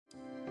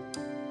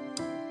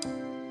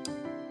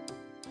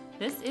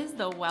This is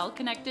the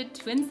Well-Connected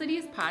Twin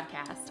Cities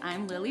podcast.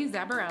 I'm Lily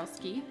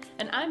Zaborowski.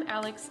 And I'm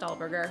Alex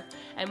Stahlberger.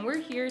 And we're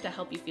here to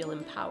help you feel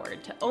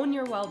empowered to own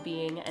your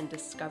well-being and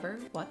discover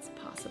what's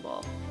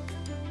possible.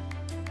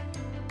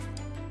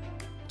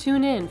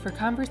 Tune in for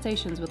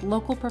conversations with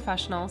local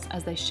professionals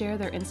as they share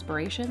their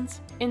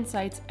inspirations,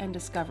 insights, and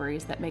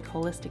discoveries that make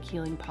holistic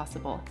healing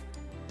possible.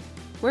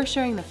 We're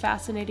sharing the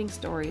fascinating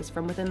stories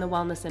from within the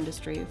wellness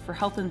industry for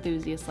health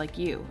enthusiasts like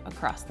you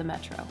across the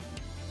metro.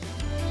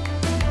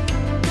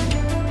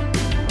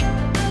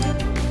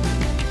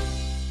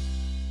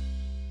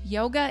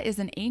 Yoga is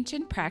an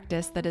ancient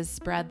practice that has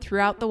spread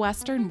throughout the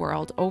Western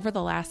world over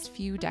the last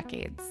few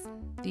decades.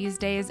 These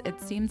days, it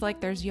seems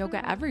like there's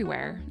yoga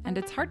everywhere, and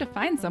it's hard to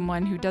find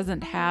someone who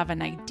doesn't have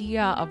an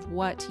idea of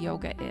what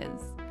yoga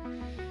is.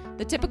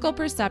 The typical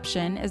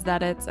perception is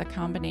that it's a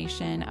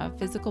combination of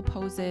physical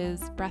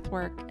poses,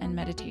 breathwork, and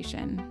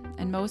meditation,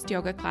 and most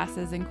yoga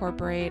classes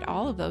incorporate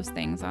all of those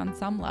things on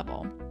some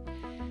level.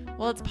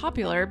 Well, it's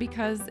popular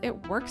because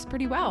it works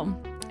pretty well,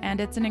 and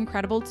it's an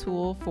incredible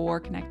tool for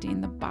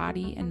connecting the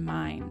body and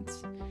mind.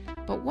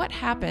 But what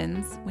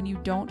happens when you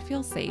don't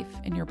feel safe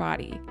in your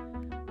body,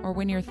 or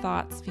when your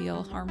thoughts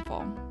feel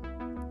harmful?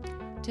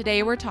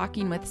 Today we're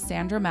talking with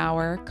Sandra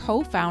Maurer,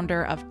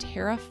 co-founder of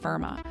Terra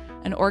Firma,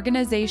 an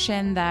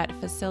organization that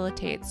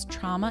facilitates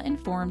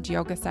trauma-informed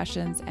yoga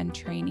sessions and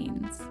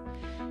trainings.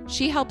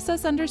 She helps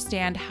us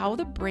understand how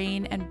the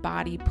brain and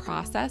body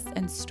process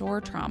and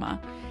store trauma,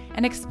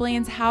 and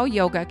explains how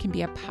yoga can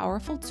be a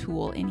powerful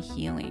tool in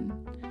healing.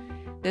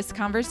 This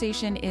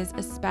conversation is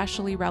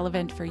especially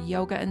relevant for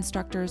yoga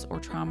instructors or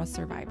trauma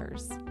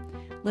survivors.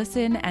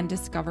 Listen and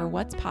discover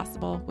what's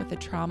possible with a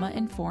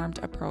trauma-informed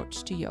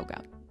approach to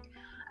yoga.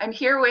 I'm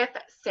here with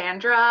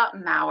Sandra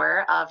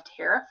Maurer of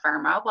Terra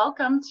Firma.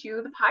 Welcome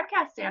to the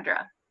podcast,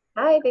 Sandra.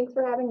 Hi, thanks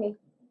for having me.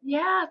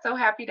 Yeah, so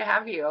happy to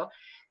have you.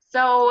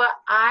 So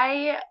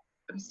I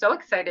am so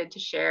excited to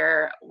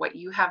share what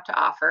you have to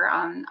offer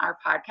on our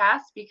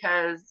podcast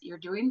because you're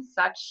doing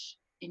such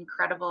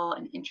incredible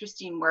and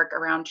interesting work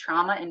around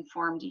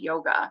trauma-informed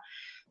yoga.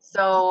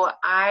 So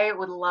I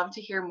would love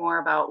to hear more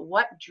about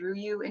what drew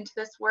you into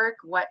this work,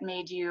 what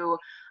made you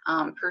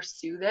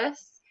pursue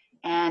this,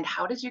 and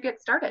how did you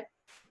get started?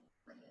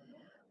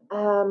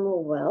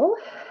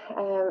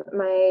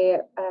 My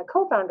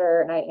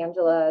co-founder and I,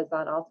 Angela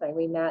Zon-Alstein,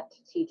 we met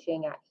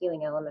teaching at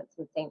Healing Elements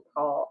in St.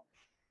 Paul.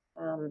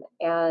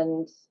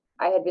 And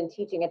I had been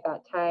teaching at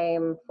that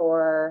time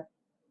for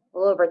a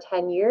little over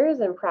 10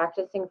 years and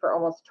practicing for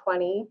almost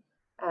 20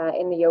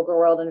 in the yoga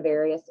world in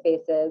various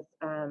spaces.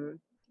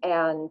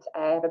 And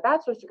I have a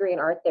bachelor's degree in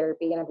art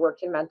therapy, and I've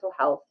worked in mental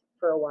health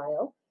for a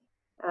while.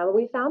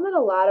 We found that a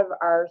lot of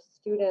our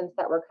students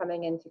that were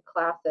coming into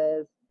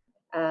classes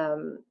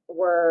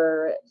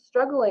were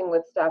struggling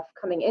with stuff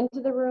coming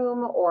into the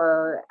room,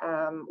 or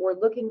were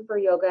looking for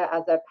yoga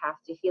as a path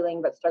to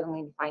healing, but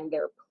struggling to find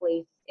their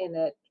place in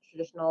a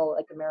traditional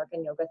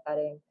American yoga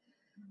setting.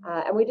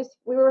 And we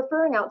were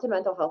referring out to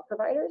mental health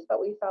providers,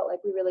 but we felt like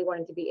we really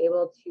wanted to be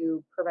able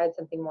to provide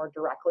something more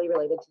directly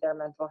related to their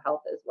mental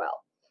health as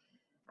well.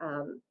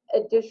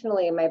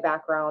 Additionally, my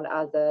background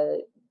as a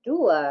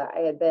doula, I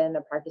had been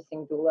a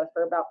practicing doula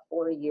for about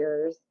 4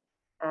 years,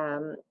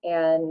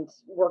 and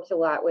worked a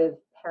lot with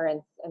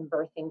parents and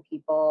birthing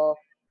people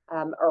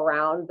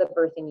around the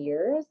birthing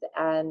years,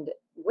 and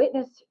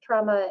witnessed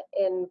trauma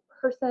in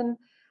person,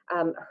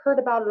 heard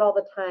about it all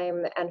the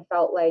time, and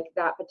felt like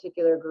that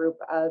particular group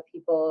of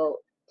people,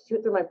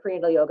 through my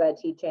prenatal yoga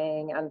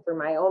teaching and through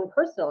my own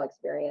personal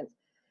experience,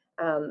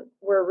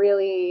 were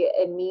really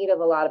in need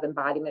of a lot of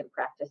embodiment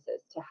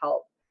practices to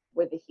help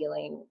with the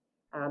healing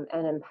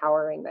and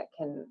empowering that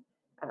can,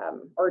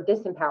 or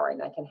disempowering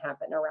that can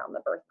happen around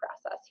the birth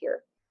process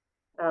here.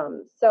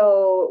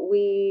 So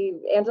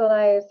Angela and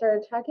I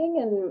started talking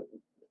and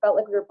felt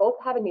like we were both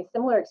having these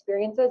similar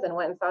experiences, and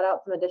went and sought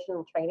out some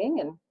additional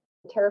training, and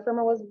Terra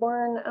Firma was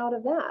born out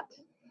of that.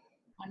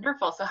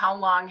 Wonderful. So how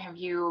long have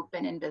you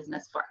been in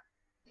business for?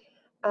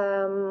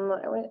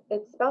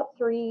 It's about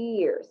 3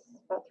 years.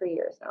 About 3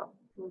 years now.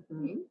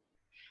 Mm-hmm.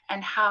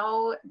 And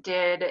how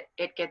did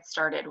it get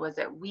started? Was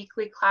it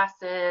weekly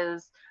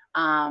classes?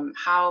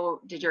 How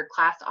did your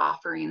class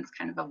offerings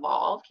kind of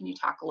evolve? Can you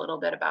talk a little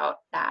bit about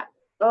that?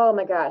 Oh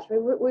my gosh,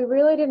 we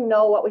really didn't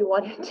know what we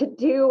wanted to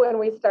do when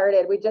we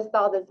started. We just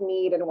saw this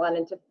need and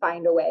wanted to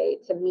find a way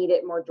to meet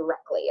it more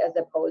directly, as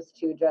opposed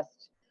to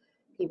just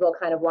people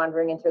kind of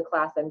wandering into a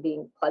class and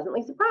being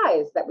pleasantly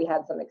surprised that we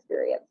had some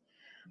experience.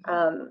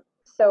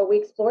 So we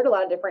explored a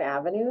lot of different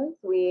avenues.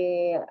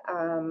 We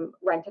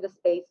rented a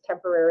space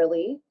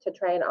temporarily to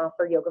try and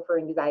offer yoga for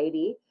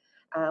anxiety.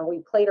 We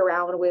played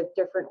around with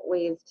different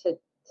ways to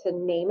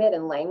name it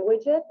and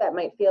language it that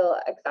might feel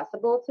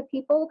accessible to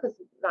people, because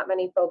not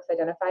many folks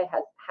identify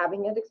as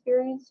having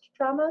experienced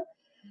trauma.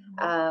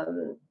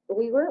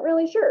 We weren't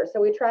really sure. So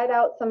we tried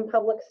out some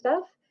public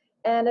stuff,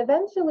 and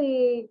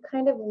eventually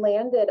kind of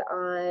landed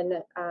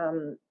on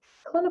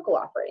clinical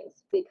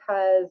offerings,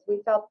 because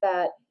we felt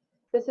that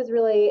this is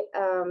really,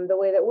 the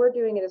way that we're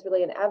doing it is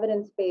really an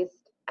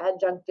evidence-based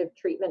adjunctive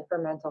treatment for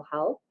mental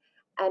health.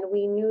 And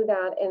we knew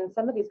that in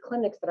some of these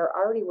clinics that are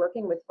already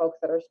working with folks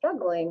that are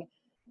struggling,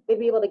 they'd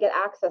be able to get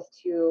access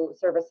to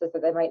services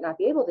that they might not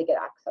be able to get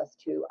access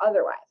to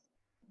otherwise.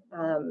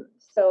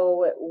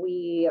 So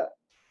we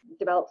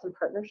developed some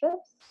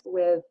partnerships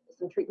with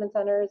some treatment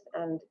centers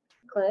and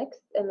clinics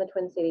in the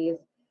Twin Cities,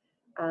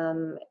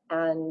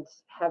 and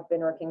have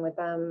been working with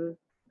them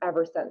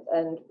ever since.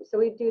 And so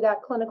we do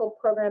that clinical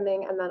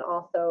programming and then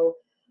also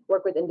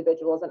work with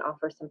individuals and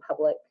offer some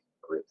public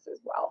groups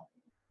as well.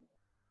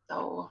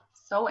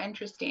 So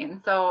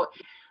interesting. So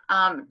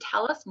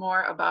tell us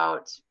more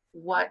about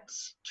what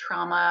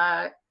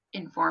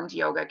trauma-informed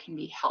yoga can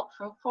be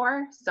helpful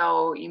for.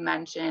 So you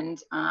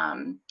mentioned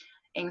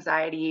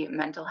anxiety,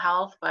 mental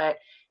health, but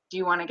do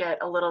you want to get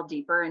a little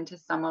deeper into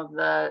some of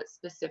the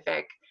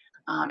specific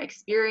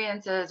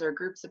experiences or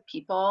groups of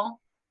people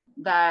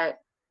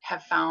that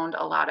have found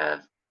a lot of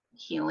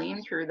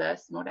healing through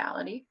this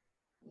modality?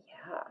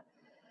 Yeah.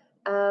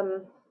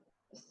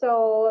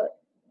 So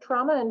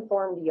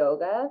trauma-informed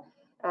yoga,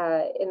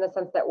 in the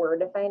sense that we're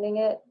defining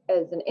it,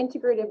 is an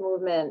integrative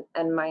movement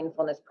and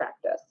mindfulness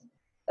practice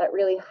that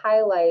really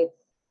highlights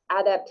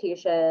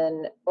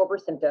adaptation over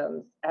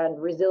symptoms and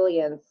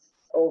resilience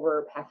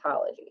over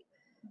pathology.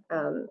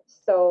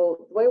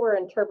 So the way we're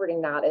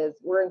interpreting that is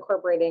we're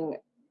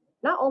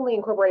not only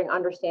incorporating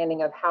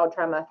understanding of how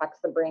trauma affects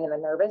the brain and the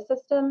nervous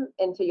system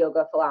into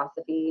yoga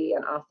philosophy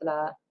and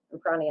asana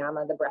and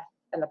pranayama, the breath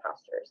and the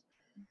postures,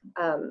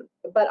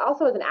 but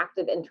also as an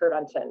active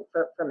intervention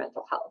for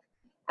mental health.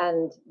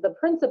 And the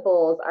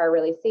principles are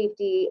really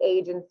safety,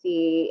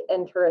 agency,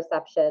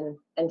 interoception,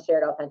 and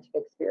shared authentic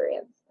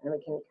experience. And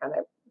we can kind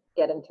of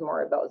get into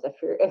more of those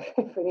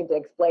if we need to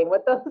explain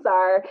what those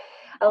are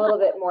a little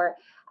bit more.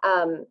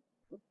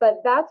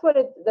 But that's what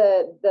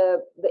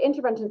the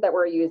interventions that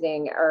we're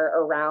using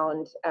are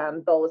around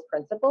those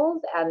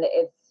principles, and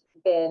it's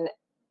been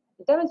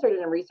demonstrated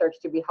in research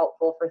to be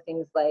helpful for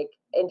things like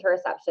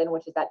interoception,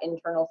 which is that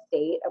internal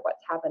state of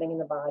what's happening in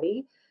the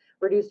body,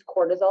 reduced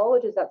cortisol,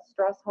 which is that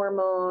stress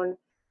hormone,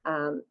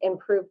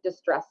 improved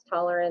distress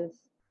tolerance.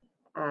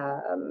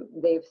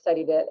 They've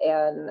studied it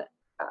in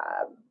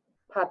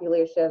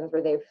populations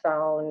where they've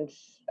found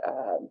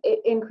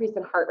increase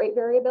in heart rate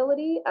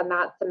variability, and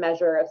that's a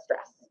measure of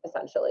stress,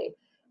 essentially,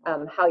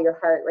 how your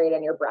heart rate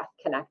and your breath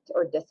connect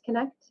or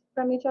disconnect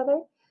from each other.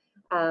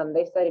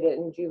 They studied it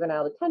in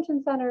juvenile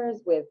detention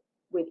centers with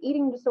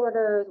eating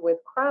disorders, with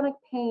chronic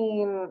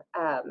pain,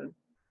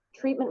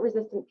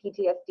 treatment-resistant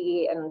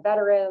PTSD in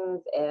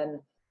veterans and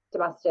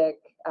domestic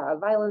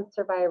violence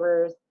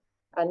survivors,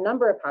 a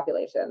number of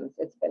populations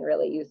it's been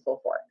really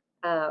useful for.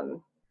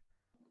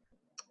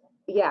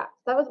 Yeah,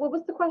 what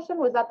was the question?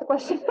 Was that the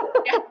question?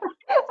 Yeah.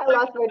 I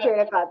lost my train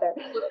of thought there.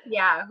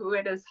 Yeah, who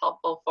it is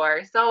helpful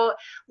for. So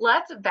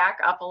let's back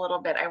up a little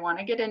bit. I want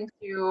to get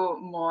into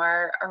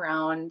more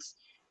around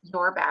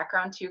your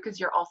background too, because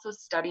you're also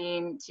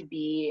studying to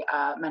be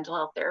a mental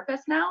health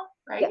therapist now,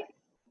 right? Yes.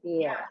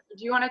 Yeah.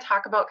 Do you want to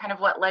talk about kind of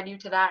what led you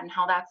to that and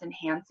how that's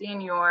enhancing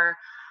your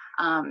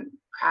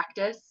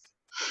practice?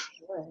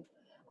 Sure.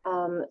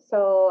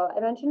 So I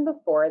mentioned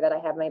before that I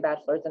have my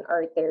bachelor's in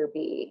art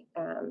therapy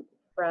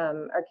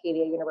from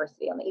Arcadia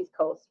University on the East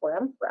Coast, where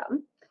I'm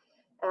from.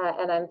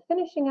 And I'm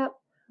finishing up,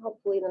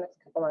 hopefully in the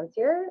next couple months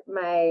here,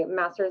 my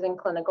master's in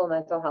clinical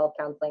mental health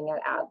counseling at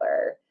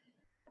Adler,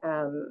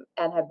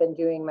 and have been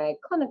doing my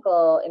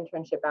clinical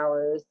internship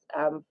hours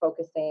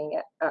focusing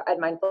at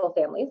Mindful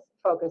Families,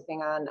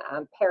 focusing on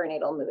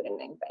perinatal mood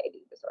and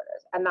anxiety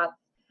disorders. And that's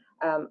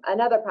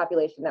another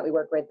population that we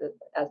work with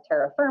as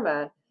Terra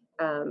Firma,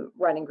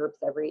 running groups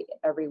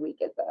every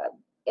week as an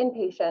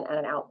inpatient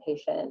and an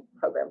outpatient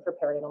program for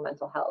perinatal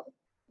mental health.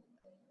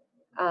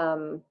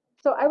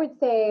 So I would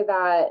say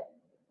that,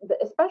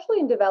 especially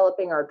in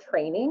developing our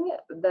training,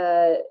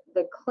 the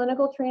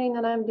clinical training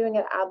that I'm doing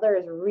at Adler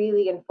has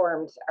really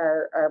informed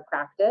our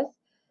practice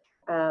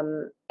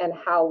and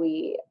how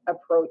we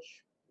approach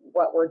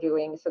what we're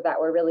doing, so that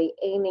we're really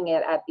aiming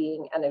it at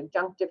being an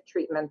adjunctive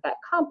treatment that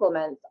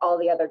complements all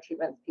the other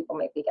treatments people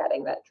might be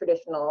getting, that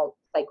traditional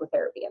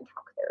psychotherapy and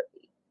talk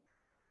therapy.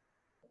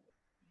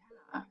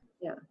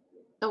 Yeah.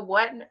 So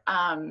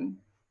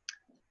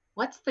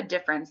what's the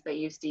difference that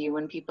you see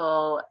when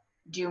people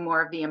do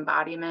more of the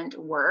embodiment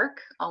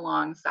work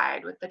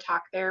alongside with the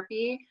talk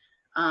therapy?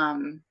 How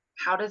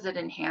does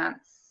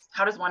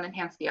one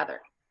enhance the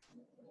other?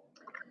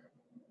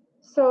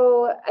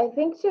 So I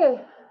think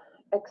to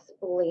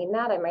explain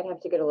that, I might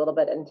have to get a little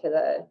bit into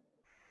the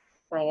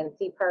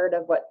sciencey part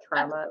of what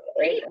trauma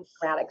is and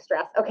traumatic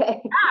stress.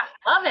 Okay. Yeah,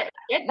 love it.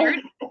 Get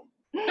nerdy.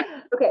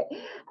 Okay.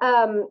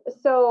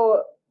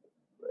 So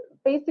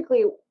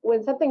basically,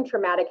 when something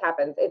traumatic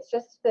happens, it's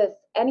just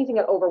anything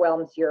that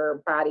overwhelms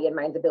your body and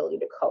mind's ability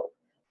to cope.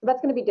 So that's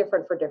going to be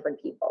different for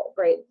different people,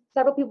 right?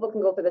 Several people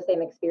can go through the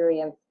same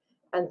experience,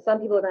 and some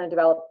people are going to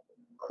develop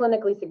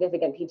clinically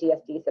significant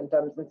PTSD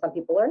symptoms, and some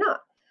people are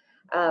not.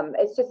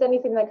 It's just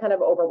anything that kind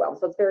of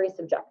overwhelms. So it's very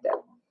subjective.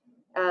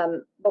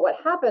 But what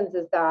happens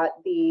is that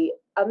the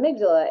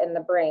amygdala in the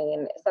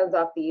brain sends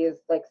off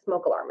these like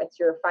smoke alarm. It's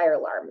your fire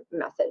alarm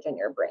message in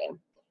your brain.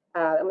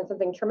 And when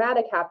something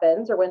traumatic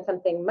happens, or when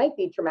something might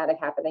be traumatic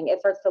happening, it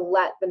starts to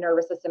let the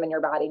nervous system in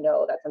your body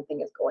know that something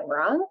is going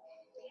wrong.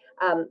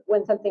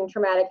 When something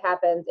traumatic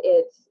happens,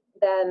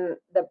 then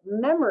the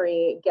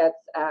memory gets,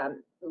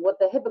 what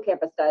the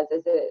hippocampus does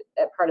is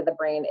part of the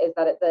brain is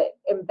that it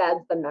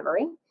embeds the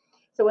memory.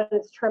 So when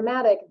it's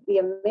traumatic,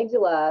 the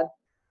amygdala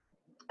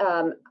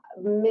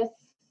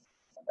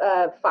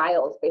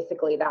files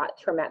basically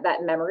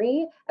that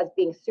memory as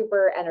being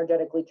super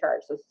energetically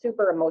charged, so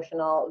super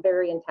emotional,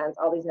 very intense,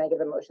 all these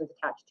negative emotions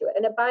attached to it,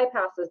 and it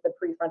bypasses the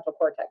prefrontal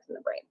cortex in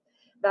the brain.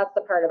 That's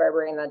the part of our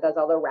brain that does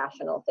all the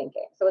rational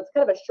thinking. So it's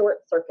kind of a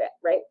short circuit,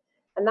 right?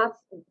 And that's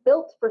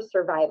built for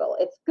survival.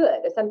 It's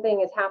good. If something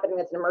is happening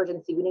that's an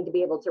emergency, we need to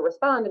be able to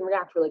respond and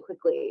react really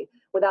quickly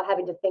without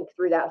having to think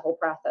through that whole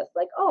process.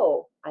 Like,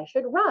 oh, I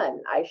should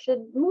run, I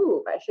should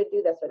move, I should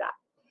do this or that.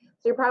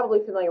 So you're probably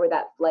familiar with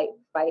that flight,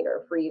 fight,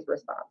 or freeze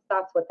response.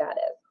 That's what that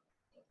is.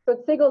 So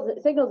it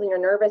signals in your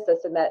nervous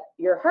system that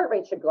your heart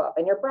rate should go up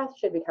and your breath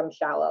should become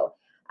shallow.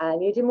 You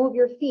need to move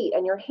your feet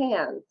and your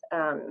hands.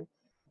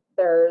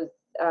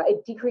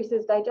 It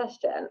decreases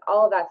digestion.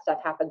 All of that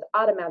stuff happens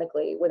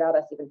automatically without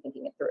us even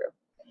thinking it through.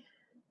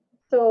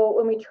 So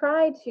when we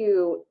try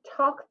to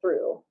talk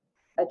through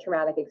a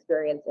traumatic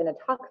experience in a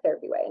talk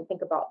therapy way and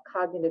think about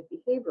cognitive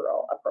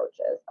behavioral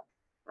approaches,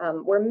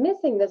 we're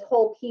missing this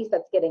whole piece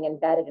that's getting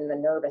embedded in the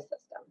nervous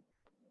system.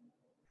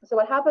 So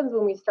what happens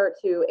when we start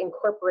to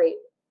incorporate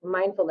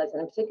mindfulness,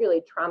 and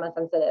particularly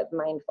trauma-sensitive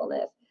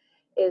mindfulness,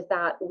 is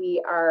that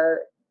we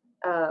are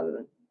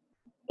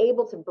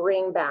able to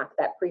bring back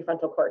that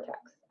prefrontal cortex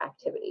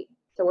activity.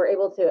 So we're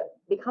able to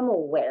become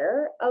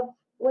aware of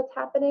what's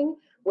happening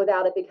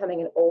without it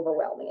becoming an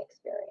overwhelming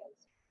experience.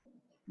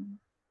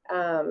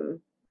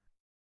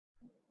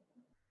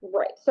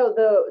 Right. So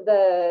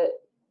the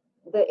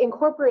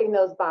incorporating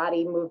those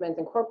body movements,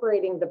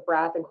 incorporating the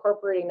breath,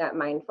 incorporating that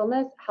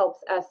mindfulness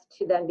helps us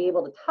to then be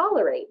able to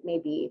tolerate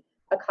maybe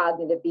a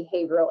cognitive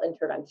behavioral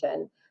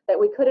intervention that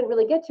we couldn't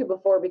really get to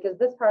before because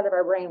this part of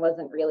our brain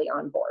wasn't really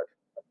on board.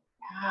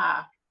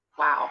 Yeah.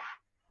 Wow.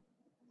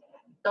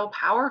 So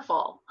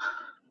powerful.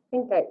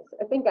 I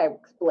think I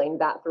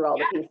explained that through all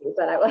the pieces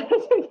that I wanted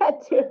to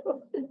get to.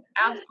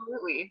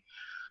 Absolutely.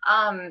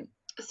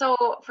 So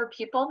for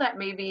people that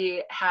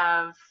maybe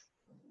have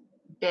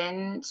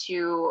been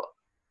to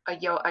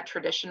a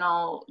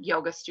traditional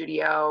yoga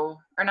studio,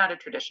 or not a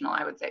traditional,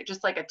 I would say,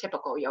 just like a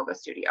typical yoga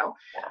studio.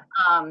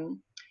 Yeah.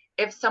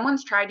 If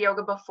someone's tried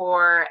yoga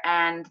before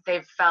and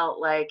they've felt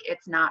like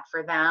it's not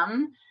for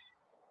them,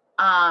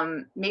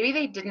 maybe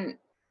they didn't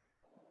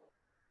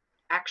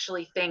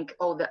actually think,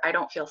 oh, that I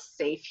don't feel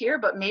safe here,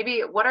 but maybe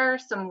what are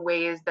some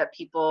ways that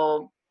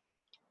people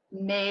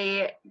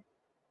may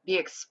be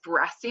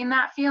expressing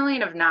that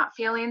feeling of not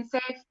feeling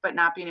safe, but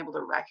not being able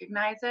to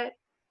recognize it?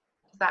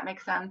 Does that make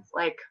sense?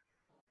 Like,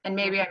 and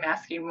maybe I'm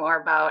asking more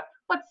about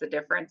what's the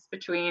difference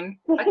between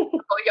a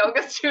typical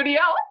yoga studio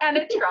and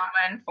a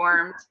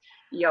trauma-informed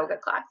yoga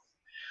class?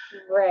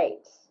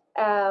 Right.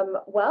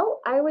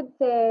 Well, I would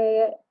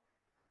say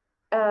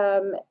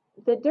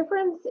the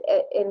difference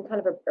in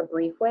kind of a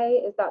brief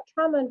way is that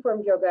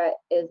trauma-informed yoga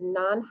is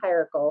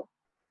non-hierarchical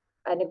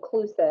and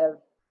inclusive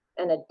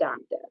and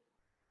adaptive.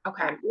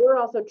 Okay. We're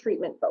also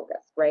treatment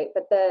focused, right?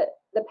 But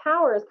the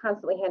power is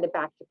constantly handed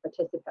back to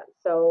participants.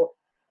 So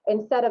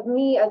instead of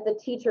me as the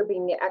teacher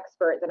being the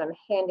expert that I'm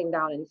handing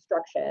down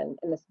instruction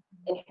in this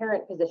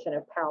inherent position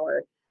of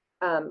power,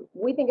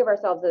 we think of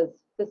ourselves as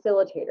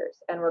facilitators,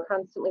 and we're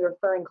constantly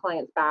referring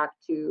clients back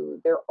to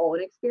their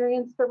own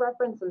experience for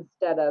reference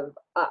instead of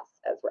us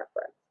as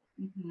reference.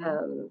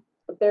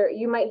 Mm-hmm.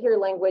 You might hear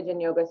language in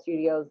yoga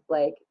studios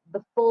like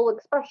the full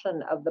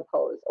expression of the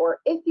pose, or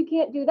if you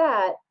can't do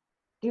that,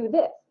 do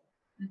this.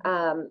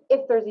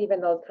 If there's even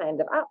those kinds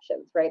of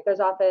options, right? There's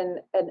often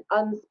an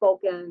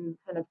unspoken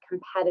kind of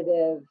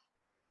competitive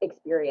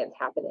experience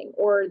happening,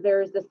 or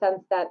there's the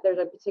sense that there's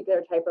a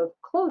particular type of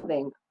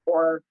clothing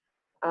or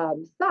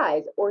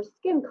size or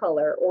skin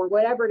color or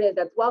whatever it is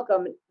that's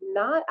welcome,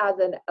 not as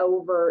an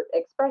overt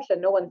expression.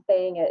 No one's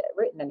saying it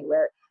written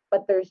anywhere,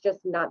 but there's just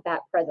not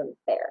that presence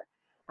there.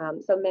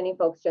 So many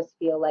folks just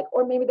feel like,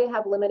 or maybe they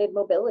have limited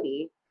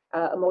mobility,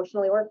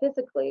 emotionally or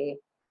physically,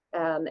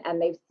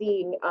 and they've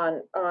seen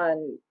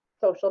on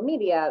social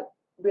media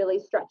really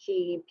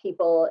stretchy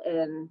people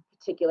in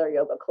particular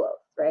yoga clothes,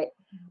 right?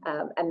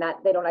 And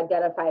that they don't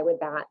identify with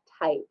that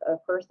type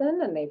of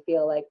person, and they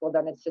feel like, well,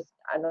 then it's just,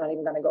 I'm not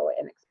even going to go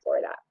and explore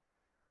that.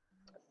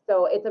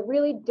 So it's a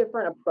really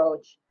different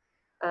approach,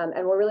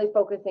 and we're really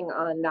focusing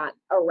on that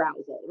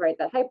arousal, right?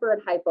 That hyper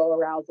and hypo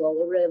arousal.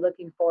 We're really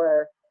looking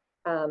for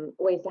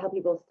ways to help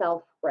people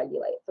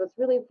self-regulate. So it's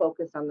really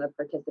focused on the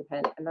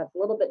participant, and that's a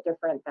little bit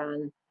different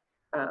than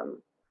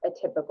a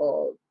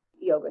typical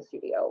yoga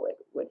studio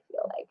would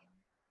feel like.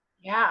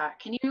 Yeah.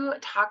 Can you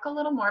talk a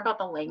little more about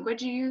the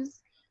language you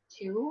use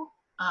too?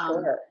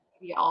 Sure.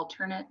 The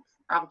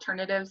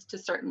alternatives to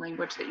certain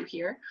language that you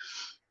hear?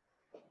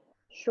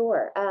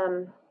 Sure.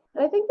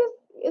 I think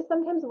this is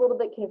sometimes a little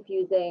bit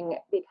confusing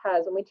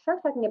because when we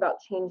start talking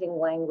about changing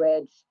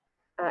language,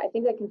 I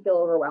think that can feel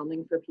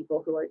overwhelming for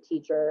people who are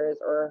teachers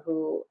or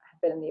who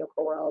have been in the yoga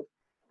world.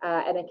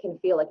 And it can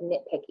feel like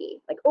nitpicky,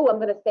 like, oh, I'm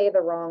going to say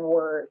the wrong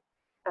word.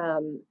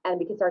 And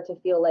we can start to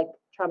feel like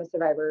trauma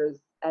survivors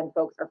and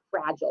folks are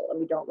fragile and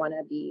we don't want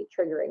to be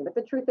triggering. But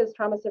the truth is,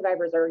 trauma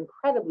survivors are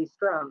incredibly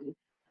strong.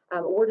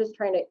 We're just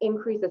trying to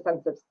increase a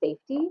sense of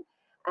safety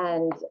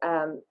and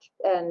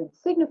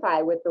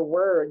signify with the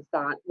words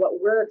that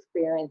what we're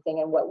experiencing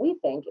and what we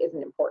think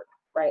isn't important,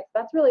 right? So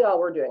that's really all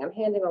we're doing. I'm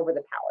handing over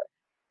the power.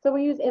 So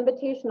we use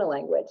invitational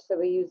language. So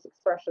we use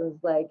expressions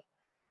like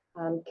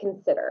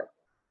consider,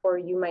 or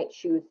you might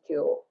choose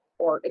to,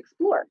 or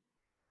explore,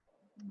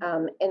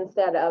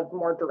 instead of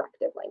more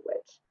directive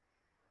language.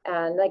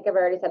 And like I've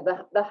already said,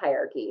 the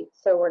hierarchy.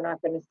 So we're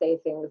not going to say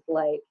things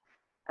like,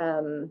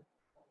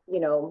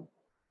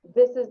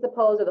 this is the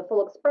pose or the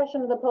full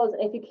expression of the pose.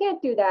 And if you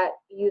can't do that,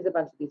 use a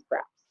bunch of these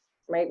preps,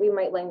 right? We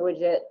might language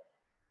it,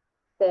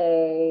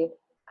 say,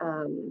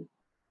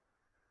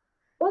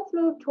 let's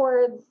move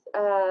towards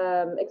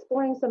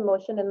exploring some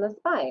motion in the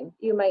spine.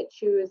 You might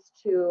choose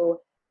to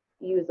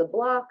use a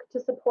block to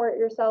support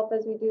yourself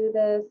as we do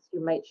this.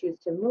 You might choose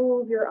to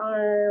move your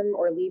arm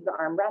or leave the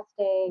arm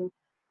resting.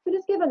 So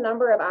just give a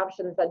number of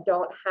options that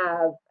don't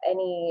have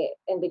any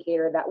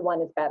indicator that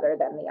one is better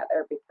than the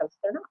other, because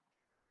they're not.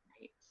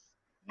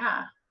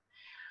 Yeah.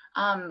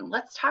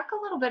 Let's talk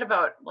a little bit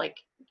about like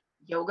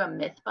yoga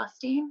myth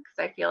busting,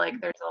 because I feel like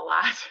there's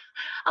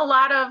a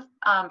lot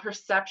of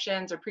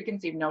perceptions or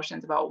preconceived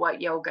notions about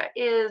what yoga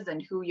is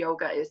and who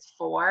yoga is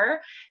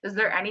for. Is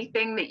there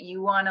anything that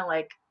you want to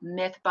like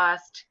myth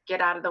bust, get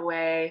out of the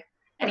way?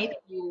 Anything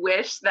you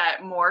wish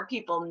that more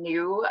people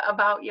knew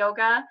about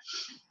yoga?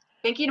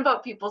 Thinking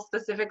about people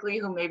specifically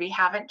who maybe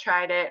haven't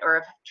tried it or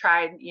have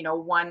tried,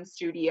 one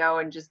studio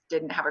and just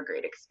didn't have a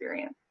great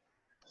experience.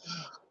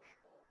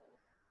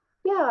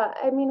 Yeah,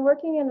 I mean,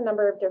 working in a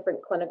number of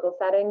different clinical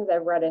settings,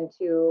 I've run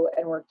into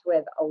and worked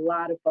with a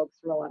lot of folks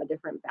from a lot of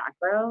different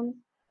backgrounds.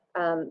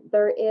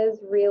 There is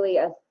really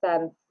a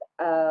sense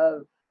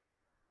of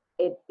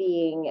it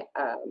being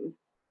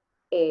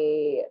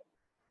a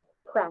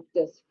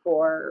practice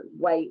for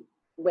white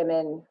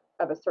women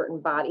of a certain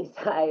body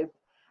size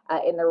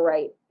in the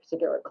right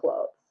particular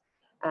clothes.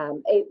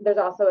 There's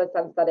also a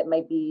sense that it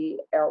might be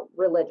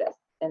religious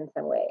in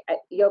some way.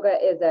 Yoga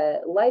is a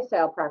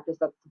lifestyle practice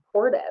that's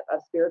supportive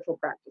of spiritual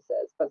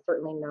practices, but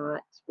certainly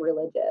not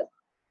religious.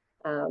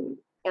 And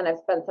I've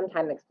spent some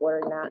time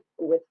exploring that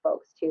with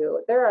folks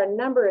too. There are a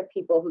number of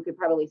people who could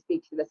probably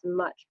speak to this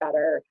much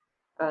better,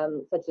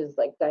 such as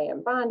like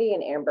Diane Bondi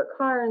and Amber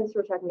Carnes, who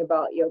are talking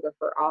about yoga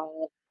for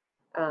all.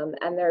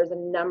 And there's a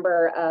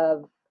number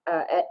of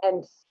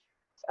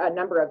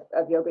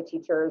yoga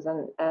teachers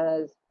and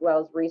as well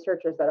as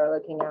researchers that are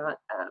looking at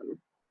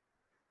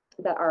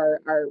that are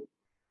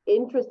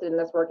interested in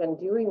this work and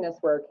doing this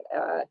work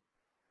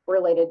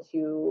related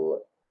to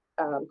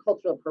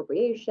cultural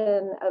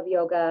appropriation of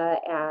yoga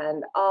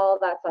and all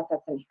that stuff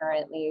that's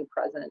inherently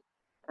present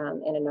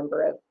in a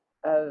number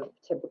of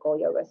typical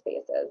yoga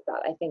spaces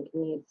that I think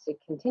needs to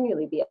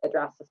continually be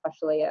addressed,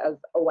 especially as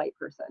a white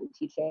person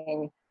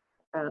teaching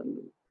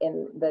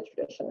in the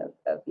tradition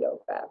of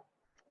yoga.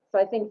 So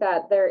I think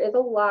that there is a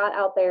lot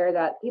out there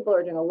that people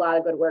are doing a lot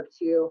of good work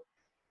to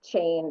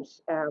change,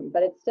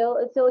 but it still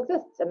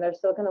exists, and there's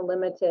still kind of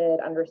limited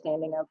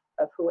understanding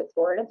of who it's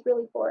for, and it's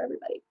really for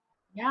everybody.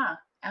 Yeah,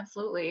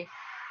 absolutely.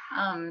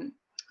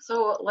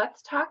 So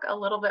let's talk a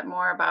little bit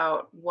more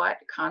about what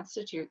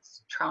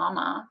constitutes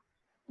trauma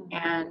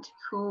and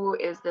who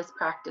is this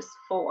practice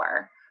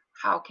for?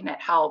 How can it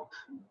help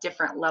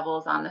different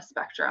levels on the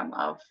spectrum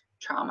of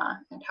trauma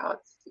and how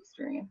it's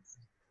experienced?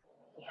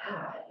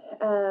 Yeah.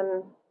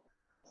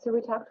 So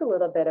we talked a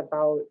little bit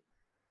about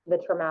the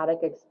traumatic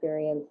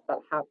experience that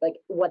like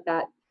what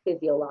that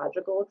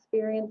physiological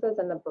experience is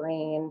in the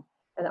brain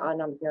and the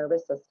autonomic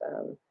nervous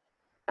system.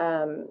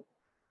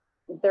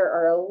 There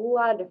are a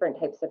lot of different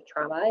types of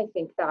trauma. I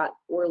think that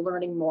we're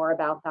learning more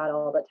about that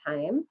all the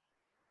time.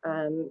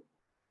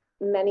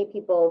 Many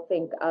people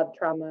think of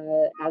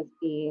trauma as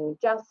being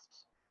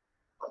just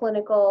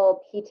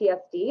clinical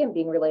PTSD and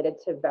being related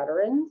to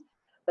veterans,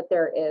 but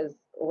there is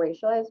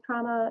racialized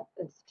trauma,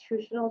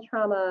 institutional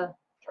trauma,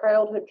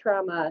 childhood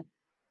trauma,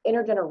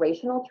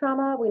 intergenerational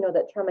trauma. We know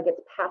that trauma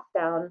gets passed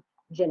down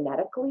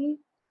genetically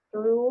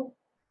through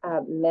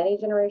many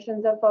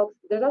generations of folks.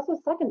 There's also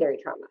secondary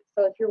trauma.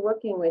 So if you're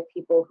working with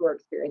people who are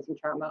experiencing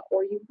trauma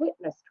or you've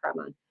witnessed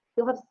trauma,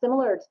 you'll have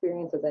similar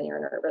experiences in your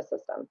nervous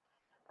system.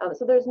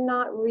 So there's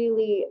not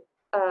really,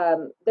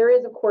 there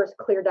is of course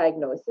clear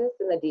diagnosis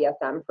in the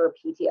DSM for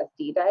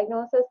PTSD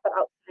diagnosis, but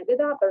outside of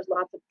that, there's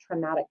lots of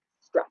traumatic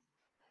stress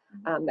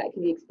that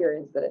can be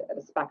experienced at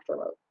a spectrum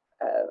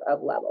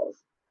of levels.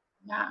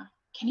 Yeah.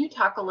 Can you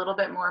talk a little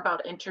bit more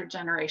about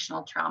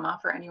intergenerational trauma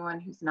for anyone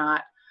who's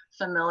not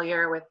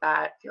familiar with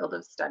that field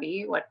of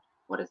study? What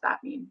does that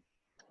mean?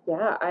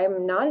 Yeah,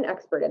 I'm not an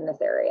expert in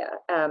this area.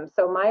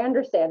 So my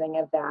understanding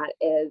of that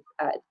is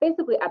it's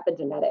basically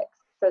epigenetics.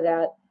 So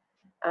that,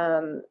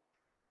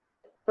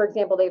 for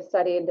example, they've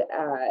studied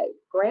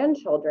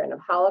grandchildren of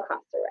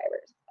Holocaust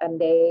survivors. and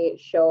they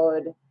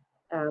showed,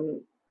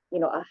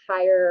 a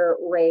higher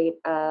rate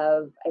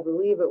of, I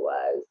believe it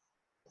was,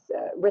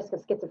 risk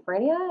of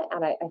schizophrenia,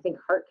 and I think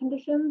heart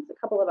conditions, a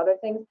couple of other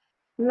things.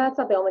 And that's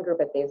not the only group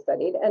that they've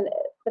studied.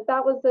 But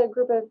that was a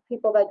group of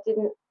people that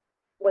didn't,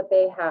 what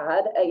they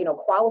had,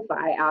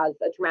 qualify as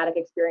a traumatic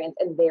experience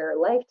in their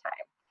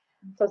lifetime.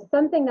 So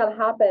something that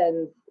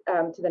happens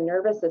to the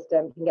nervous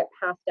system can get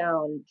passed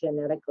down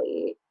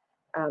genetically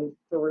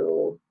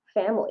through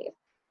families.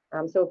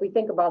 So if we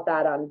think about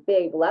that on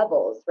big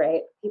levels,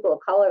 right, people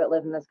of color that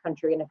live in this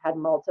country and have had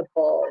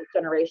multiple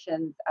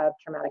generations of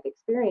traumatic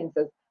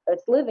experiences,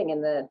 that's living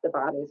in the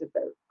bodies of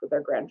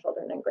their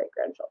grandchildren and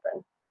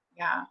great-grandchildren.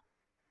 Yeah.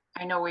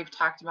 I know we've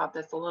talked about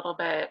this a little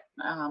bit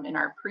in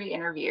our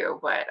pre-interview,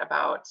 but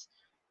about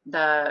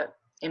the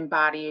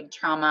embodied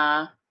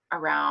trauma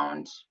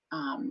around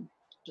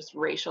just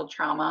racial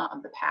trauma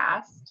of the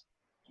past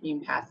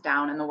being passed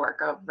down in the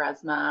work of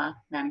Resmaa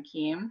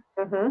Menakem.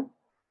 Mm-hmm.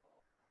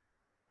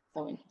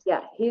 So interesting.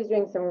 Yeah, he's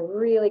doing some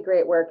really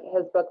great work.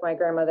 His book, My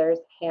Grandmother's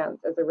Hands,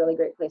 is a really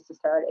great place to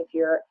start if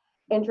you're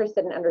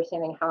interested in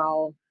understanding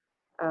how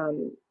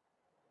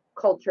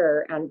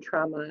culture and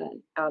trauma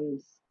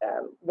and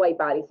white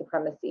body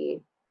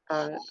supremacy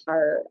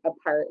are a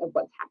part of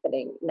what's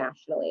happening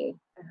nationally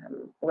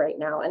right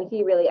now. And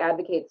he really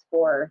advocates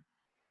for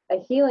a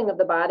healing of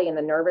the body and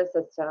the nervous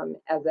system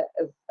as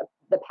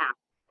the path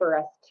for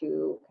us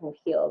to kind of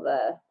heal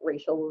the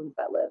racial wounds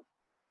that live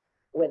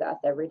with us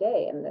every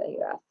day in the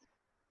U.S.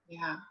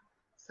 Yeah,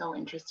 so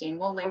interesting.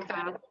 We'll link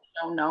that in the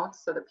show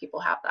notes so that people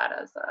have that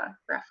as a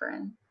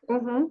reference.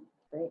 Mm-hmm.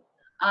 Great.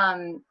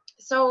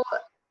 So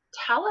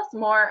tell us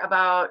more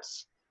about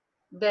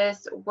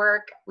this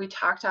work. We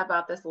talked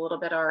about this a little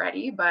bit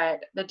already,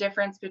 but the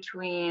difference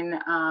between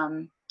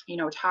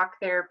talk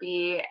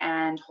therapy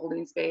and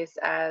holding space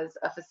as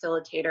a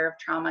facilitator of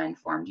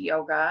trauma-informed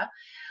yoga.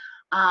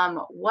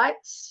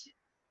 What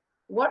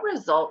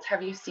results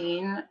have you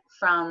seen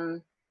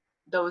from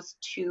those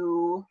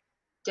two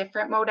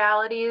different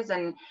modalities,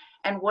 and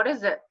what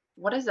does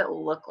it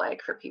look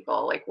like for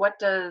people? Like, what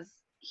does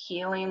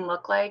healing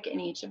look like in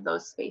each of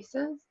those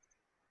spaces?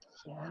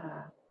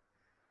 Yeah,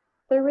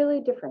 they're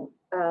really different.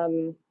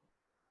 And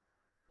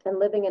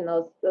living in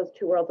those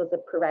two worlds as a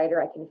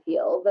provider, I can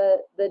feel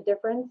the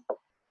difference.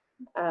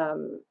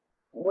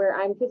 Where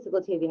I'm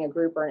facilitating a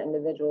group or an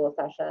individual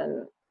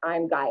session,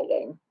 I'm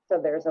guiding. So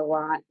there's a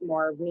lot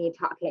more of me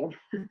talking,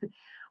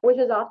 which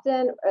is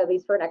often, at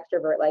least for an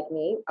extrovert like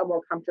me, a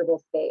more comfortable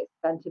space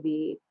than to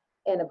be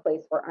in a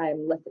place where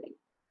I'm listening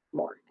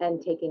more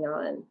and taking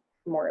on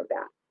more of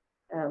that.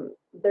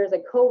 There's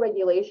a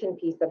co-regulation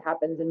piece that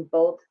happens in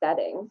both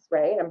settings,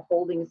 right? I'm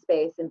holding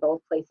space in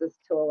both places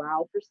to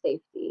allow for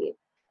safety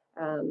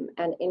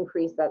and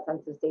increase that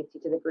sense of safety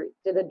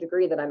to the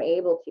degree that I'm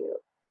able to.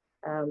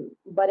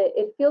 But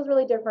it feels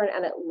really different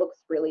and it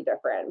looks really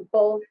different.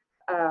 Both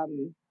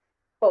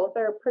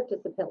are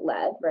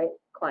participant-led, right?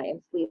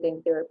 Clients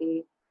leaving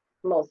therapy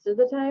most of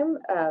the time.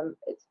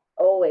 It's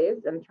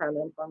always in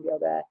trauma-informed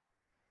yoga,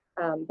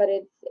 but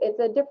it's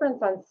a different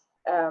sense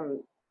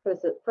for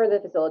the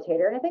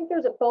facilitator. And I think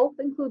both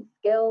include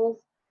skills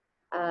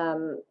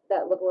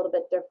that look a little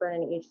bit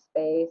different in each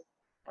space.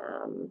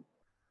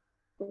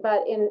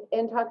 But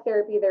in talk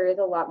therapy, there is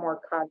a lot more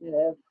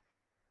cognitive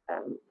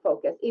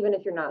focus, even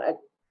if you're not a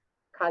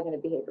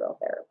cognitive behavioral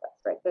therapist,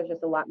 right? There's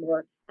just a lot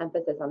more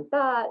emphasis on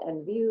thought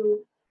and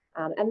view.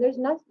 And there's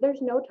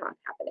no talk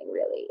happening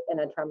really in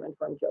a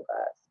trauma-informed yoga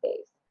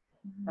space.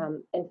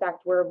 In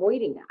fact, we're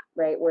avoiding that,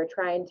 right? We're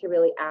trying to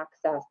really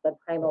access the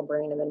primal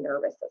brain and the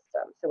nervous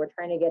system. So we're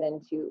trying to get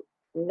into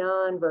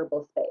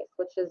non-verbal space,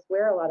 which is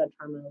where a lot of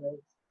trauma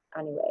lives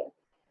anyway.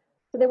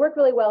 So they work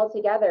really well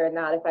together in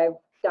that if I've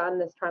done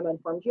this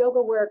trauma-informed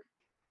yoga work,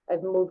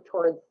 I've moved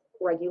towards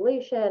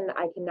regulation,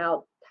 I can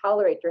now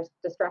tolerate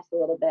distress a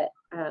little bit,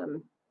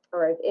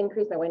 or I've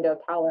increased my window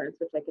of tolerance,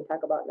 which I can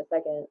talk about in a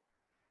second.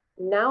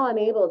 Now I'm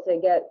able to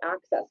get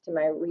access to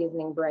my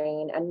reasoning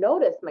brain and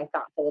notice my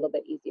thoughts a little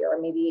bit easier,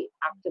 or maybe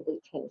actively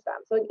change them.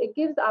 So it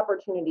gives the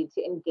opportunity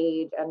to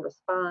engage and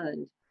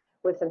respond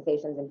with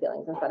sensations and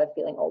feelings instead of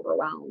feeling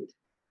overwhelmed.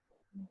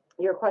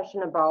 Your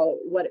question about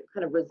what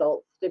kind of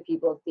results do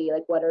people see,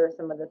 like what are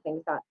some of the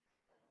things that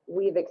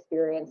we've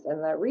experienced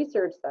and the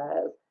research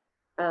says,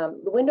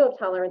 the window of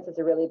tolerance is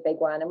a really big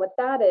one. And what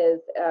that is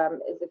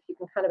if you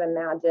can kind of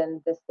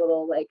imagine this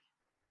little, like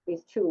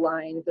these two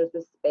lines, there's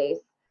this space.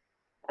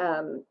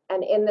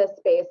 And in this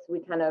space,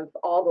 we kind of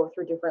all go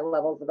through different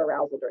levels of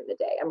arousal during the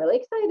day. I'm really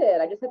excited.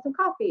 I just had some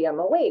coffee. I'm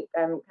awake.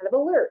 I'm kind of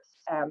alert.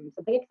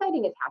 Something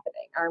exciting is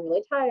happening. Or I'm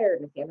really tired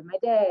and it's the end of my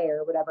day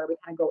or whatever. We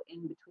kind of go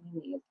in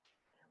between these.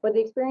 With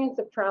the experience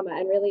of trauma,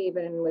 and really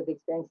even with the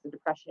experience of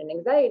depression and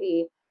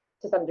anxiety,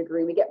 to some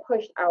degree, we get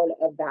pushed out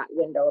of that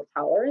window of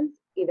tolerance,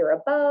 either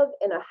above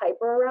in a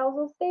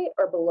hyperarousal state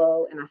or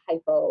below in a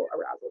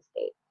hypoarousal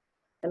state.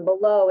 And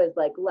below is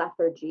like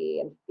lethargy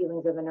and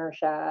feelings of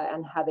inertia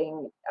and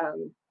having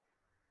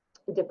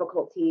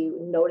difficulty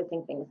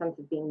noticing things, sense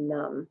of being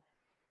numb.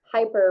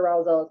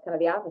 Hyperarousal is kind of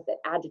the opposite: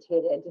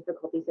 agitated,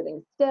 difficulty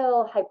sitting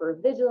still,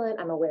 hypervigilant.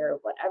 I'm aware of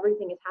what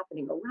everything is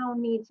happening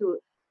around me. To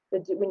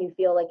when you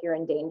feel like you're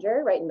in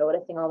danger, right?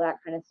 Noticing all that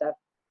kind of stuff,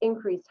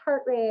 increased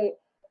heart rate,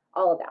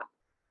 all of that.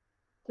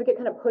 So we get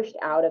kind of pushed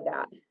out of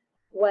that.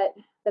 What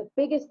the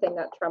biggest thing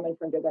that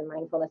trauma-informed yoga and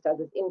mindfulness does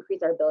is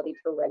increase our ability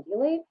to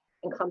regulate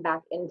and come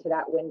back into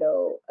that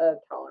window of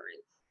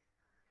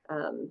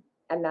tolerance.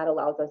 And that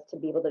allows us to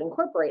be able to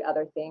incorporate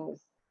other things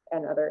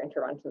and other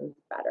interventions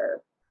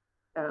better.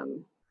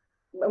 And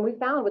we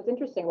found what's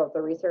interesting about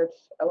the research,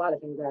 a lot of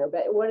things are,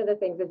 but one of the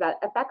things is that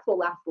effects will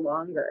last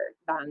longer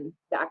than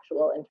the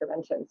actual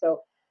intervention.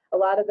 So a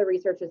lot of the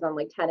research is on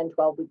like 10 and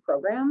 12-week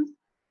programs,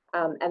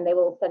 and they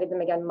will study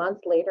them again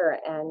months later,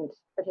 and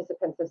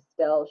participants are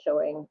still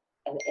showing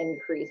an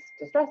increased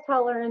distress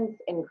tolerance,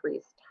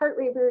 increased heart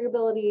rate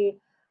variability,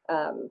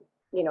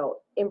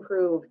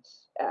 improved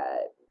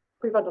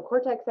prefrontal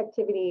cortex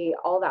activity.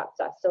 All that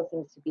stuff still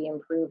seems to be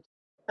improved.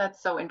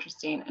 That's so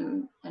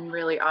interesting and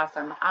really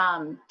awesome.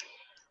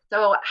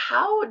 So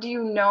how do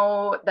you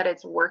know that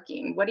it's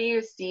working? What do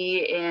you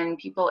see in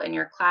people in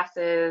your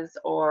classes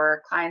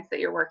or clients that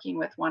you're working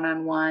with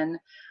one-on-one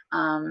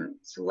to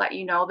let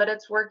you know that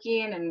it's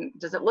working? And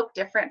does it look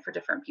different for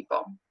different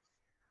people?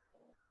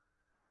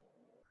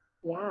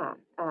 Yeah,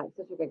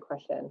 such a good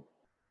question.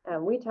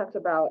 We talked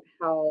about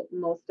how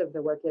most of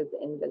the work is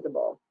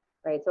invisible,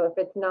 right? So if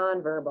it's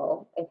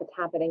nonverbal, if it's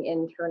happening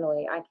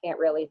internally, I can't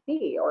really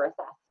see or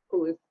assess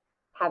who's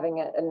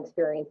having an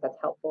experience that's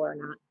helpful or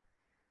not.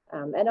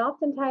 And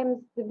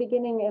oftentimes the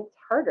beginning, it's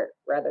harder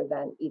rather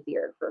than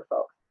easier for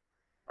folks.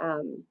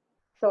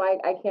 So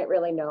I can't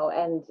really know.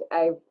 And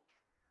I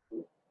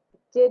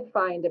did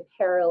find a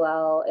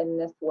parallel in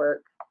this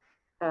work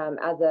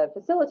as a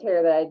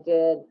facilitator that I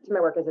did to my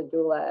work as a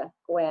doula,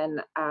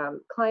 when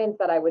clients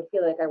that I would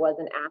feel like I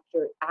wasn't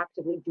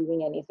actively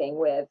doing anything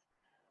with,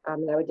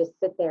 and I would just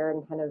sit there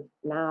and kind of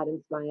nod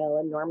and smile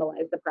and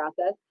normalize the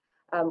process,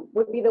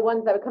 would be the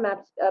ones that would come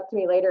up to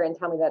me later and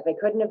tell me that they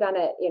couldn't have done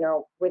it,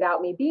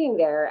 without me being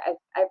there.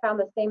 I found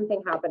the same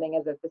thing happening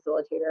as a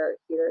facilitator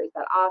here, is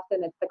that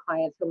often it's the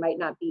clients who might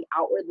not be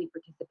outwardly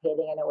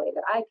participating in a way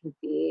that I can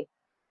see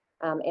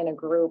in a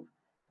group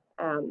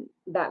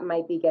that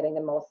might be getting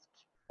the most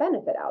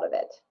benefit out of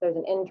it. There's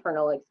an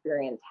internal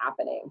experience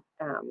happening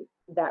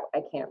that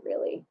I can't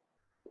really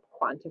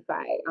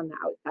quantify on the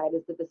outside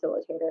as the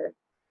facilitator.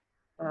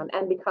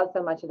 And because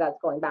so much of that's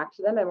going back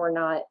to them and we're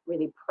not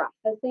really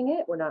processing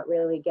it, we're not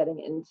really getting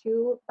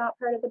into that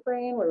part of the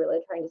brain, we're really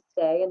trying to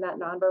stay in that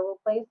nonverbal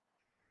place,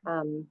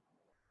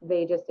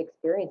 they just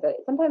experience it.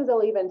 Sometimes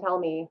they'll even tell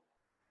me,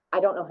 I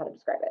don't know how to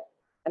describe it.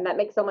 And that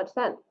makes so much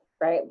sense,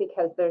 right?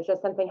 Because there's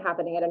just something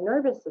happening at a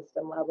nervous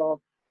system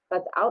level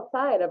that's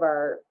outside of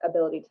our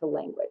ability to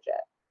language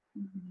it.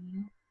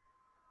 Mm-hmm.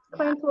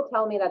 Clients will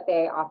tell me that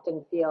they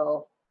often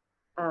feel,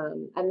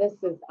 and this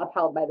is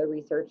upheld by the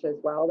research as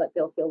well, that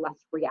they'll feel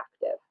less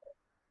reactive.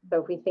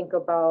 So if we think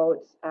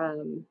about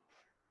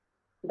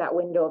that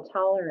window of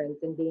tolerance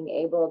and being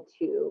able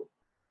to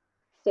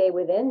stay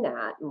within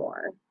that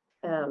more,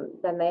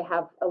 then they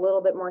have a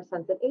little bit more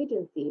sense of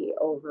agency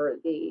over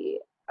the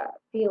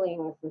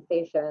feelings,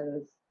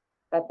 sensations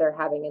that they're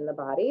having in the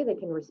body. They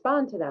can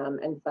respond to them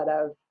instead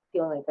of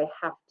feeling like they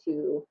have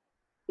to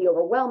be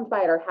overwhelmed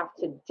by it or have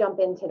to jump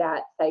into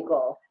that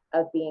cycle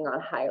of being on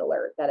high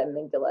alert, that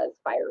amygdala is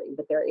firing,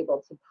 but they're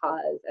able to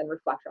pause and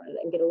reflect on it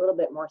and get a little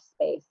bit more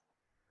space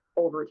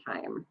over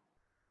time.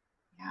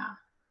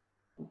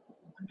 Yeah,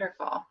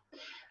 wonderful.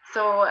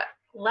 So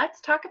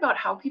let's talk about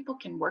how people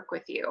can work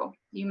with you.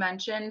 You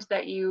mentioned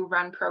that you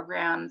run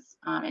programs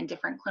in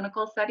different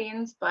clinical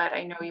settings, but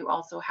I know you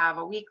also have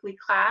a weekly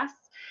class.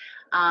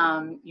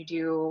 You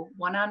do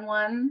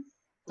one-on-ones.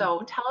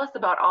 So tell us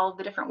about all of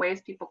the different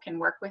ways people can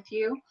work with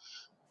you.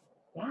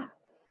 Yeah.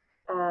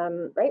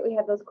 Right, we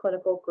have those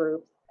clinical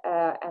groups,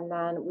 and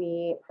then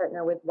we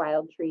partner with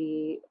Wild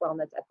Tree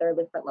Wellness at their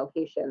different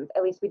locations.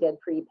 At least we did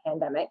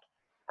pre-pandemic,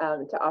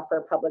 to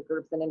offer public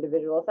groups and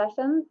individual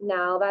sessions.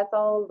 Now that's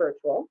all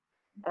virtual.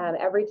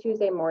 Every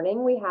Tuesday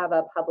morning, we have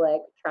a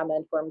public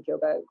trauma-informed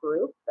yoga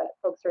group that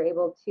folks are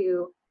able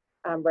to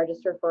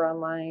register for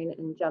online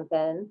and jump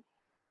in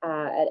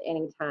at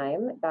any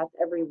time. That's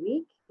every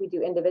week. We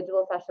do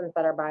individual sessions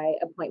that are by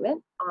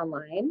appointment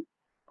online.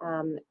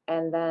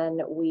 And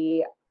then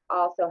we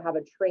also have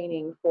a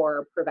training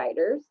for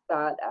providers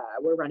that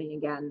we're running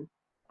again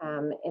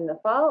in the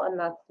fall, and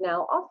that's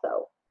now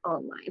also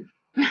online.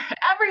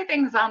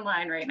 Everything's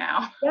online right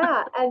now.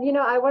 Yeah, and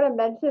I want to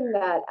mention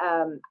that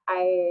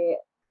I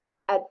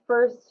at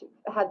first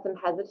had some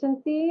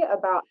hesitancy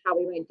about how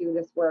we might do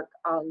this work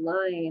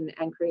online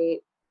and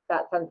create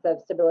that sense of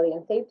stability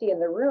and safety in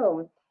the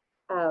room.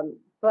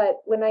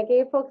 But when I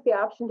gave folks the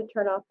option to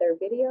turn off their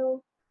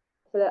video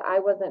so that I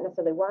wasn't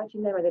necessarily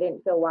watching them or they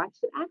didn't feel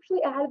watched, it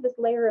actually added this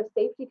layer of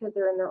safety because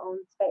they're in their own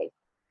space.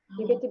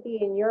 You get to be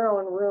in your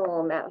own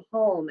room at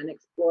home and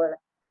explore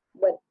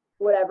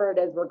whatever it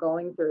is we're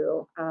going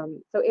through.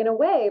 So in a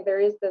way, there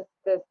is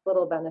this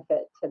little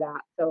benefit to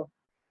that. So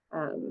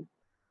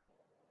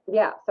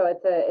Yeah, so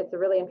it's a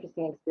really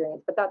interesting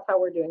experience, but that's how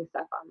we're doing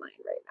stuff online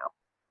right now.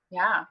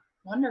 Yeah,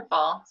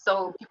 wonderful.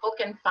 So people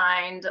can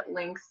find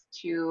links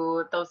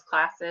to those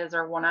classes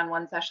or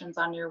one-on-one sessions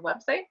on your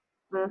website.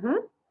 Mm-hmm.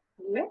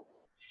 Yeah.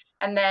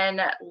 And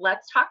then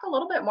let's talk a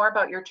little bit more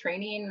about your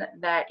training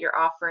that you're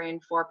offering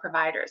for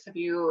providers. Have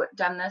you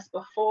done this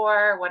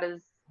before? What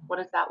does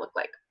that look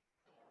like?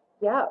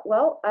 Yeah,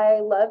 well, I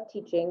love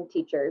teaching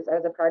teachers. I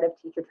was a part of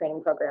teacher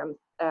training programs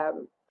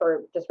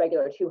for just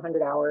regular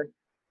 200-hour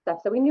stuff.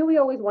 So we knew we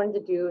always wanted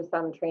to do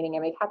some training,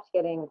 and we kept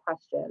getting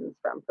questions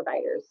from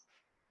providers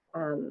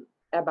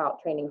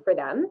about training for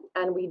them.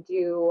 And we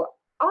do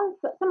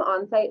some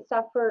on-site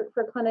stuff for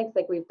clinics.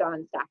 Like we've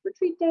done staff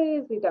retreat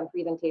days, we've done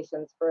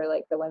presentations for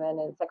like the Women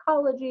in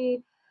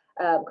Psychology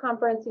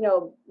conference,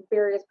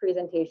 various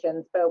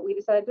presentations. But we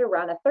decided to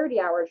run a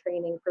 30-hour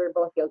training for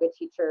both yoga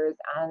teachers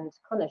and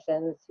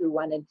clinicians who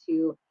wanted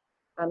to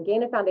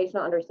gain a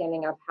foundational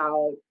understanding of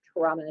how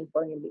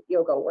trauma-informed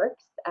yoga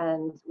works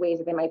and ways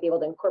that they might be able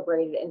to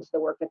incorporate it into the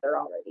work that they're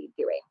already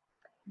doing.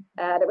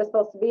 And it was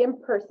supposed to be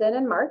in person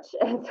in March.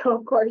 And so,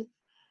 of course,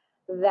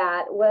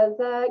 that was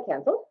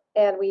canceled.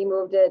 And we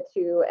moved it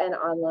to an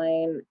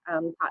online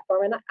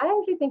platform. And I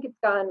actually think it's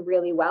gone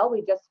really well.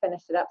 We just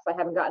finished it up, so I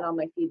haven't gotten all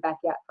my feedback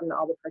yet from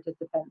all the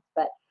participants.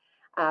 But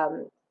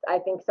I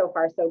think so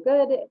far so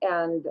good.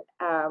 And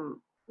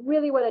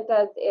really what it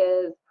does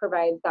is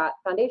provides that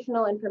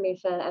foundational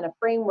information and a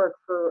framework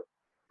for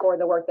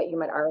the work that you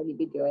might already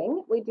be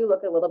doing. We do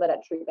look a little bit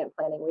at treatment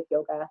planning with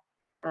yoga.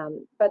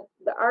 But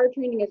our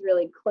training is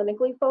really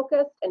clinically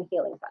focused and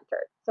healing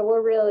centered. So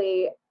we're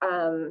really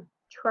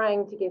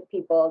trying to give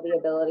people the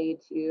ability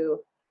to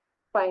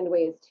find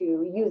ways to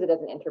use it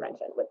as an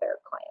intervention with their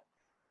clients.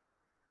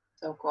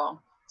 So cool.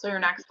 So your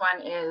next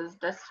one is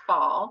this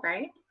fall,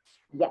 right?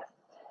 Yes.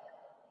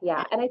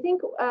 Yeah. And I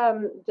think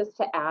just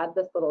to add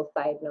this little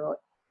side note,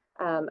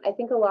 I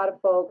think a lot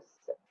of folks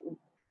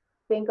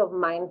think of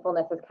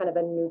mindfulness as kind of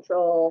a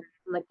neutral,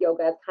 like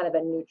yoga as kind of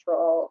a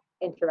neutral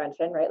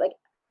intervention, right? Like,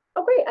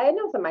 oh, great, I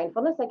know some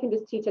mindfulness. I can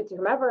just teach it to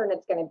whomever and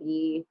it's going to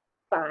be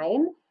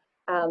fine.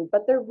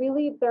 But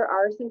there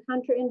are some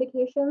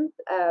contraindications.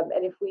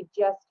 And if we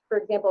just, for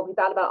example, if we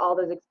thought about all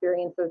those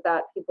experiences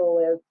that people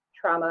with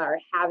trauma are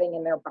having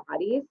in their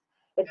bodies,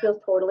 it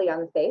feels totally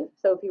unsafe.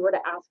 So if you were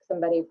to ask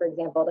somebody, for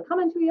example, to come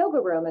into a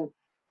yoga room and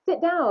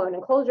sit down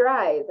and close your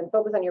eyes and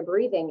focus on your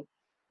breathing,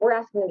 we're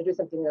asking them to do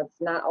something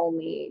that's not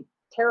only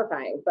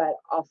terrifying, but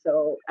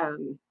also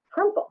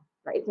harmful,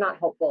 right? It's not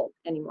helpful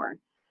anymore.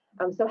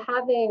 So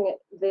having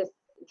this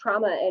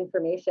trauma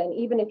information,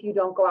 even if you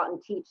don't go out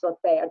and teach,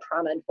 let's say, a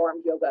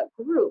trauma-informed yoga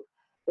group,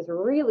 is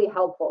really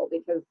helpful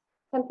because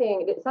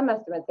some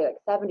estimates say like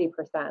 70%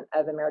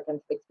 of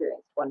Americans have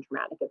experienced one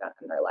traumatic event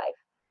in their life,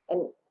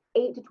 and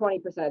 8 to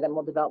 20% of them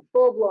will develop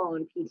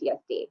full-blown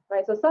PTSD,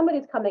 right? So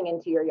somebody's coming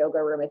into your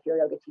yoga room, if you're a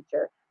yoga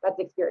teacher, that's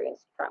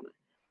experienced trauma.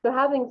 So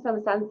having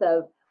some sense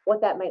of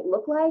what that might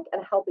look like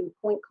and helping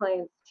point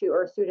clients to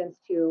or students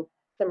to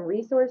some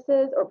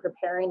resources or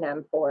preparing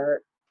them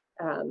for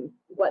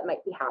what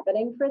might be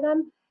happening for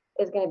them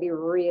is going to be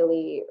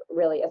really,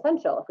 really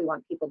essential if we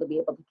want people to be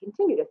able to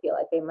continue to feel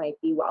like they might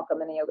be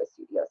welcome in a yoga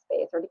studio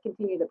space or to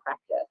continue the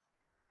practice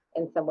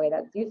in some way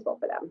that's useful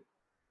for them.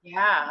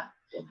 Yeah.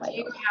 Do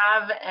you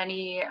have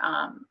any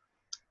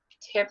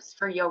tips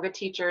for yoga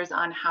teachers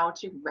on how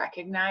to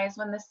recognize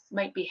when this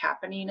might be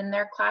happening in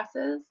their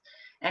classes?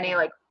 Any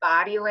like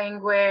body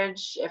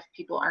language, if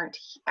people aren't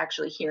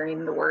actually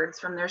hearing the words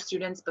from their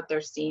students, but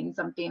they're seeing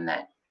something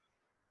that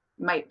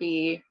might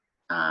be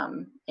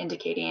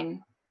indicating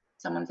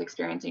someone's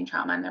experiencing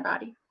trauma in their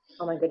body?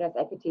 Oh my goodness,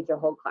 I could teach a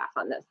whole class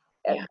on this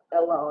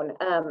alone.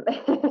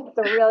 It's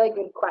a really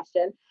good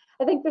question.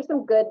 I think there's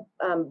some good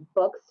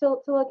books to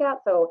look at.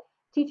 So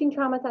Teaching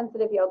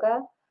Trauma-Sensitive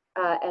Yoga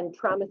and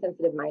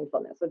Trauma-Sensitive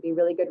Mindfulness would be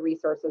really good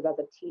resources as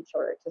a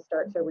teacher to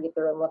start to read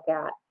through and look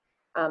at.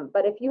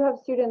 But if you have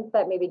students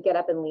that maybe get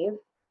up and leave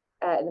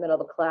in the middle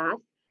of a class,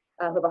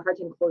 who have a hard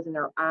time closing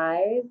their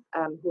eyes,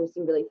 who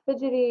seem really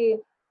fidgety,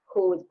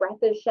 whose breath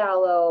is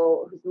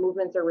shallow, whose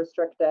movements are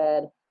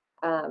restricted,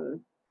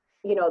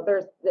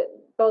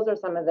 those are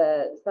some of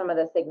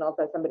the signals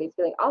that somebody's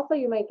feeling. Also,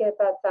 you might get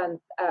that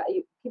sense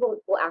people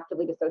will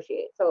actively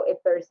dissociate. So if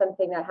there's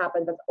something that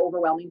happens that's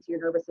overwhelming to your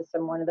nervous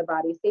system, one of the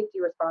body's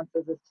safety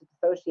responses is to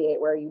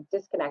dissociate, where you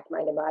disconnect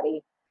mind and body.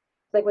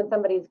 It's like when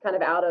somebody's kind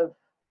of out of,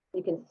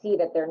 you can see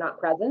that they're not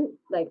present,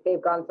 like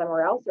they've gone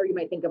somewhere else, or you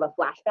might think of a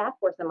flashback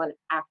where someone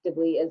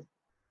actively is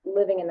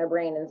living in their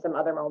brain in some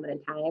other moment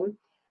in time.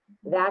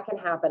 That can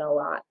happen a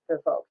lot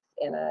for folks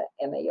in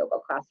a yoga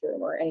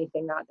classroom or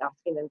anything that's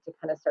asking them to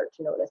kind of start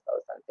to notice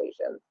those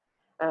sensations.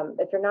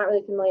 If you're not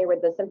really familiar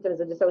with the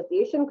symptoms of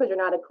dissociation because you're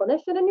not a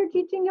clinician and you're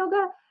teaching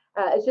yoga,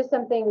 it's just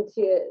something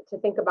to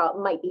think about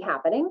might be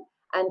happening,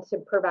 and to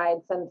provide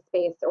some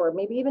space, or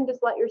maybe even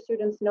just let your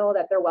students know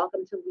that they're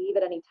welcome to leave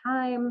at any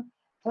time,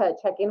 to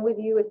check in with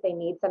you if they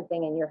need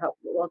something, and you're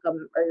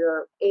welcome, or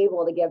you're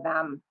able to give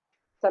them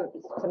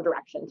some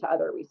direction to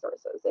other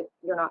resources if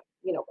you're not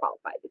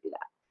qualified to do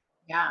that.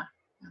 Yeah,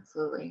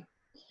 absolutely.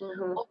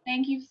 Well,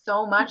 thank you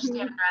so much,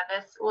 Sandra.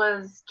 This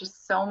was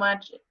just so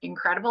much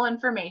incredible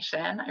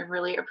information. I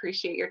really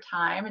appreciate your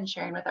time and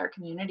sharing with our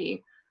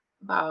community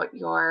about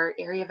your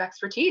area of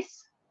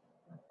expertise.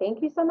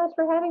 Thank you so much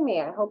for having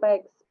me. I hope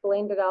I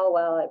explained it all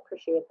well. I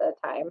appreciate the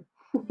time.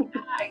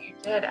 Yeah, you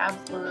did.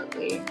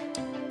 Absolutely.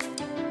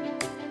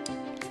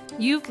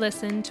 You've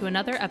listened to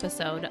another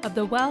episode of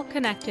the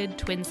Well-Connected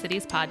Twin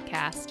Cities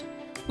podcast.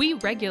 We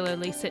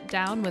regularly sit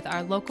down with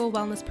our local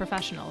wellness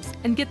professionals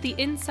and get the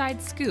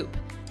inside scoop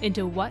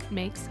into what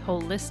makes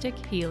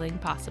holistic healing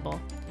possible.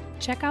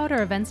 Check out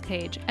our events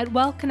page at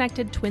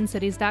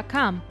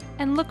wellconnectedtwincities.com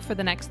and look for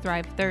the next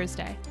Thrive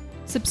Thursday.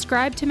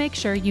 Subscribe to make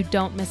sure you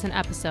don't miss an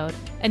episode.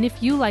 And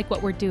if you like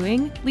what we're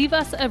doing, leave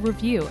us a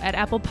review at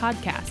Apple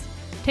Podcasts.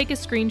 Take a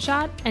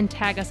screenshot and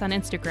tag us on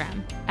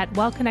Instagram at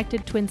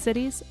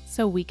WellConnectedTwinCities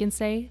so we can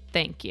say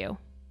thank you.